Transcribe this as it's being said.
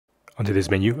On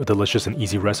today's menu, a delicious and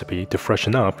easy recipe to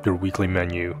freshen up your weekly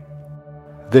menu.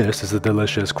 This is a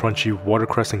delicious crunchy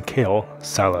watercress and kale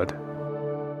salad.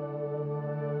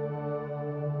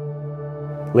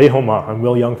 Leihoma, I'm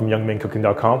Yeung from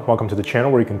YeungManCooking.com. Welcome to the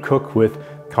channel where you can cook with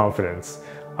confidence.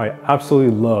 I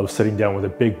absolutely love sitting down with a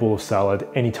big bowl of salad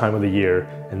any time of the year,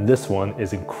 and this one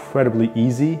is incredibly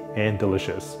easy and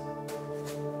delicious.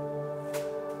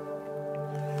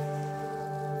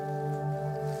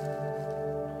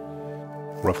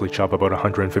 Roughly chop about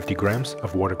 150 grams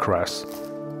of watercress.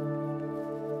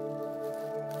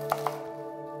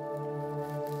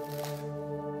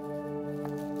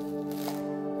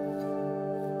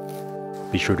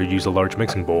 Be sure to use a large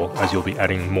mixing bowl as you'll be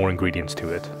adding more ingredients to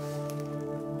it.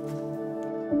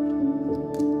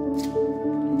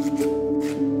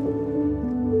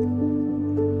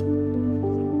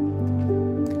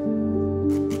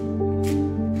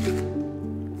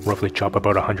 Roughly chop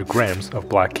about 100 grams of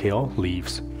black kale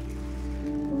leaves.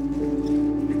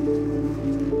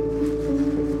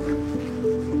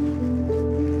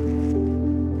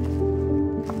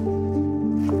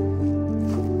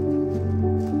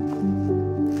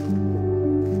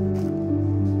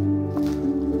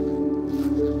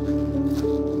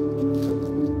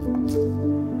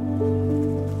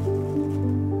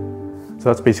 So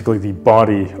that's basically the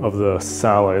body of the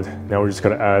salad. Now we're just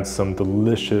gonna add some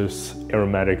delicious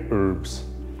aromatic herbs.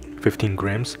 15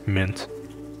 grams mint.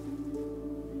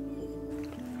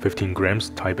 15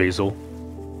 grams Thai basil.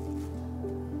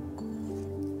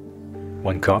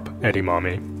 1 cup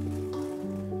edamame.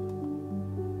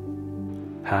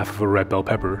 Half of a red bell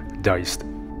pepper, diced.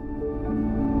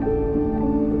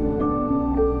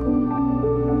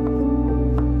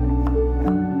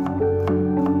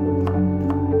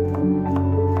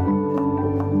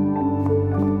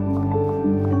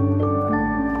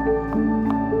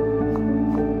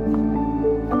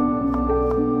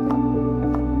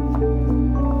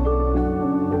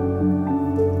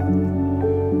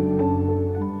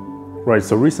 Right,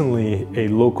 so recently a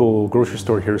local grocery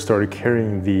store here started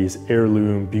carrying these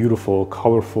heirloom, beautiful,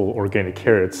 colorful organic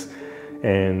carrots,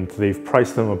 and they've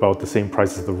priced them about the same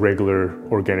price as the regular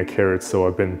organic carrots. So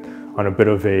I've been on a bit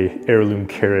of a heirloom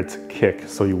carrot kick,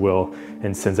 so you will.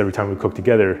 And since every time we cook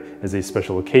together is a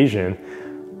special occasion,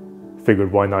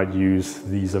 figured why not use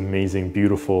these amazing,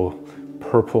 beautiful,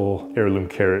 purple heirloom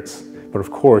carrots. But of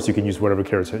course, you can use whatever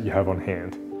carrots that you have on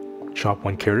hand. Chop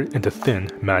 1 carrot into thin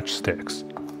matchsticks.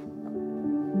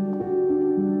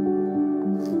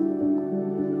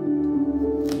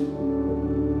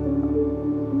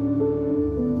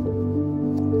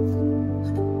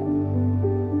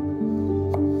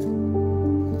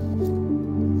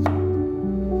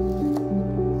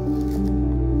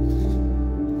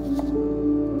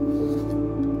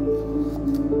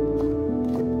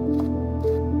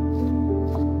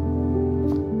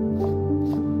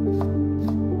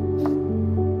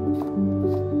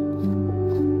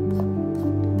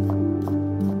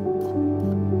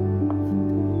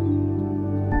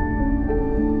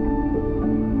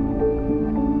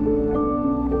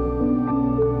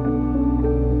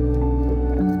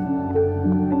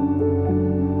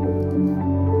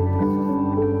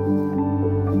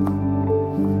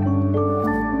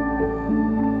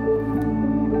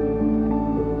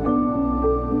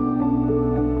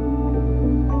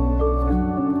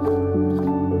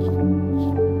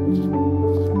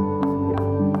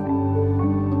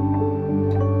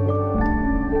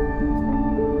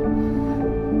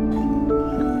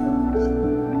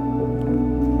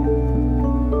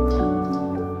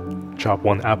 Chop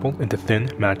 1 apple into thin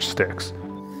matchsticks.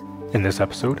 In this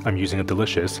episode, I'm using a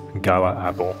delicious gala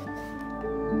apple.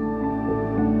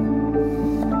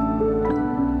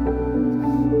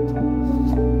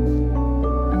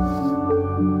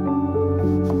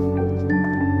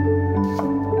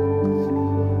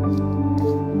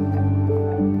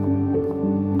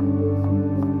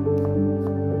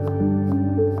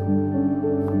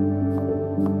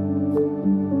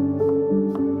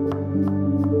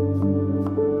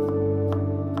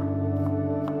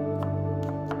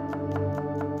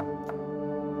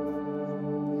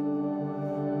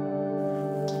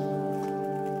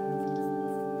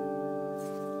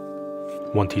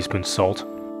 One teaspoon salt,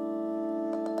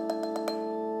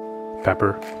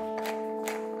 pepper,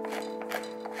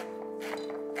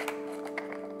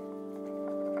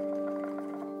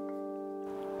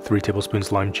 three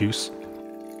tablespoons lime juice,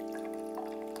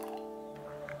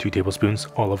 2 tablespoons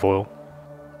olive oil.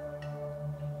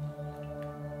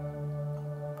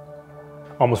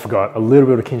 Almost forgot, a little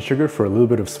bit of cane sugar for a little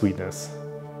bit of sweetness.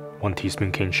 1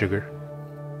 teaspoon cane sugar.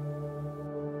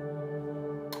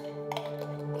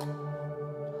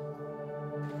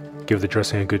 Give the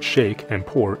dressing a good shake and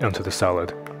pour onto the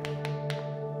salad.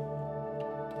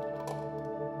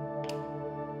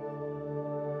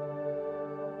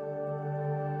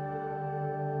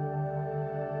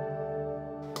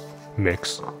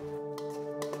 Mix.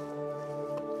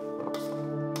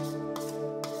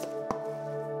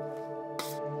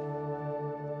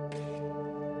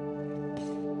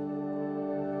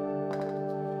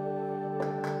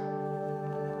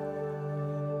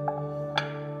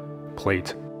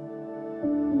 Plate.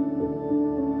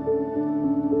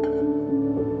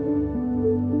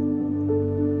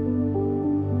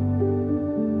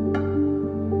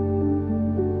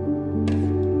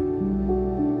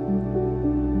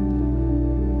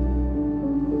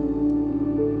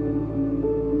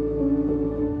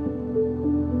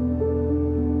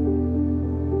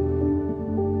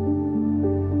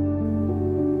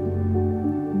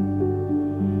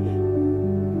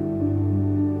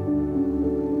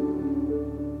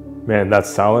 Man, that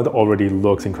salad already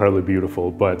looks incredibly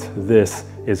beautiful, but this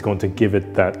is going to give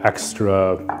it that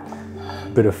extra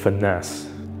bit of finesse.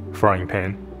 Frying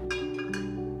pan.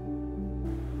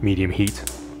 Medium heat.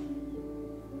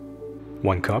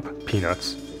 1 cup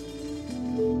peanuts.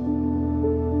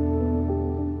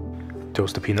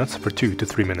 Toast the peanuts for 2 to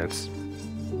 3 minutes.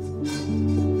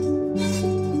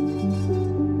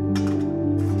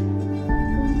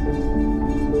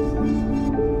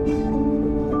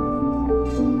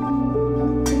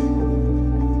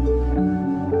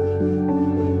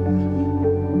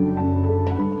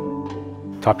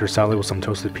 Top your salad with some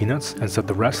toasted peanuts and set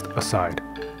the rest aside.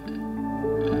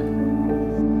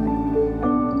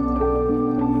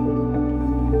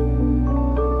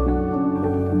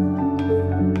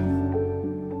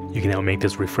 You can now make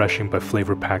this refreshing but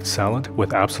flavor-packed salad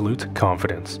with absolute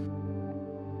confidence.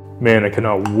 Man, I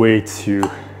cannot wait to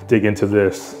dig into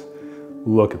this.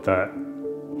 Look at that.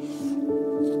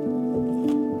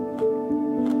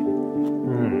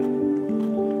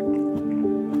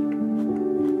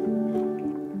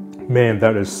 Man,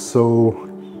 that is so,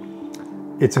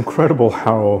 it's incredible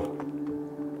how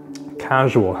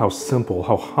casual, how simple,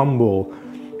 how humble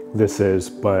this is,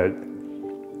 but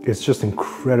it's just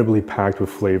incredibly packed with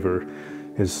flavor.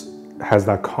 It has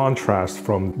that contrast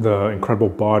from the incredible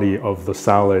body of the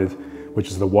salad, which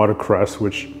is the watercress,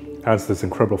 which adds this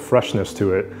incredible freshness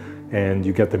to it. And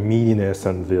you get the meatiness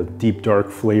and the deep dark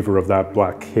flavor of that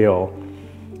black kale.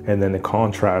 And then it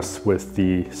contrasts with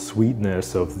the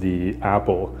sweetness of the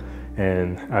apple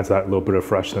and adds that little bit of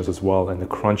freshness as well, and the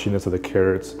crunchiness of the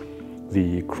carrots,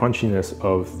 the crunchiness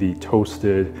of the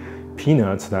toasted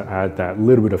peanuts that add that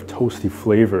little bit of toasty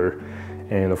flavor,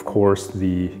 and of course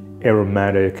the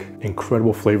aromatic,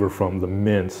 incredible flavor from the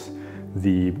mint,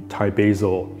 the Thai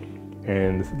basil,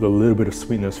 and the little bit of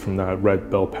sweetness from that red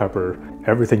bell pepper.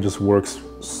 Everything just works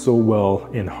so well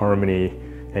in harmony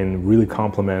and really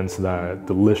complements that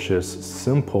delicious,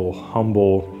 simple,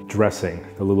 humble dressing,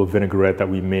 the little vinaigrette that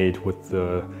we made with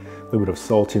the little bit of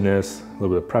saltiness, a little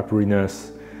bit of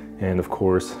pepperiness, and of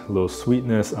course, a little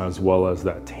sweetness, as well as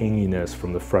that tanginess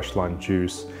from the fresh lime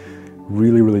juice.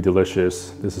 Really, really delicious.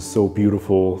 This is so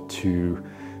beautiful to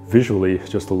visually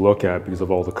just to look at because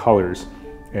of all the colors.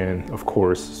 And of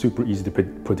course, super easy to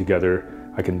put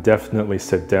together. I can definitely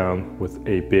sit down with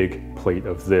a big plate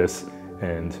of this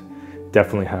and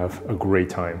definitely have a great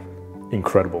time.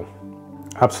 Incredible.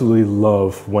 Absolutely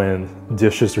love when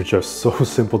dishes are just so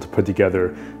simple to put together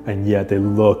and yet they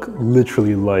look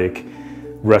literally like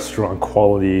restaurant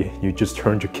quality. You just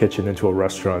turned your kitchen into a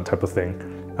restaurant type of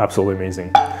thing. Absolutely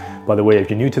amazing. By the way, if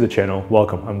you're new to the channel,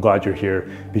 welcome. I'm glad you're here.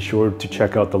 Be sure to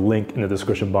check out the link in the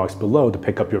description box below to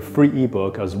pick up your free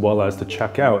ebook, as well as to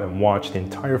check out and watch the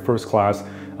entire first class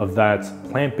of that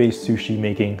plant-based sushi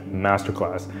making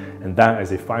masterclass. And that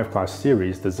is a 5-class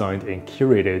series designed and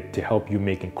curated to help you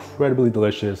make incredibly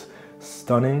delicious,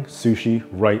 stunning sushi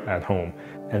right at home.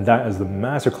 And that is the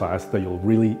masterclass that you'll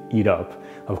really eat up.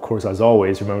 Of course, as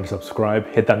always, remember to subscribe,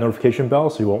 hit that notification bell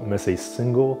so you won't miss a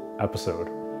single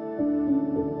episode.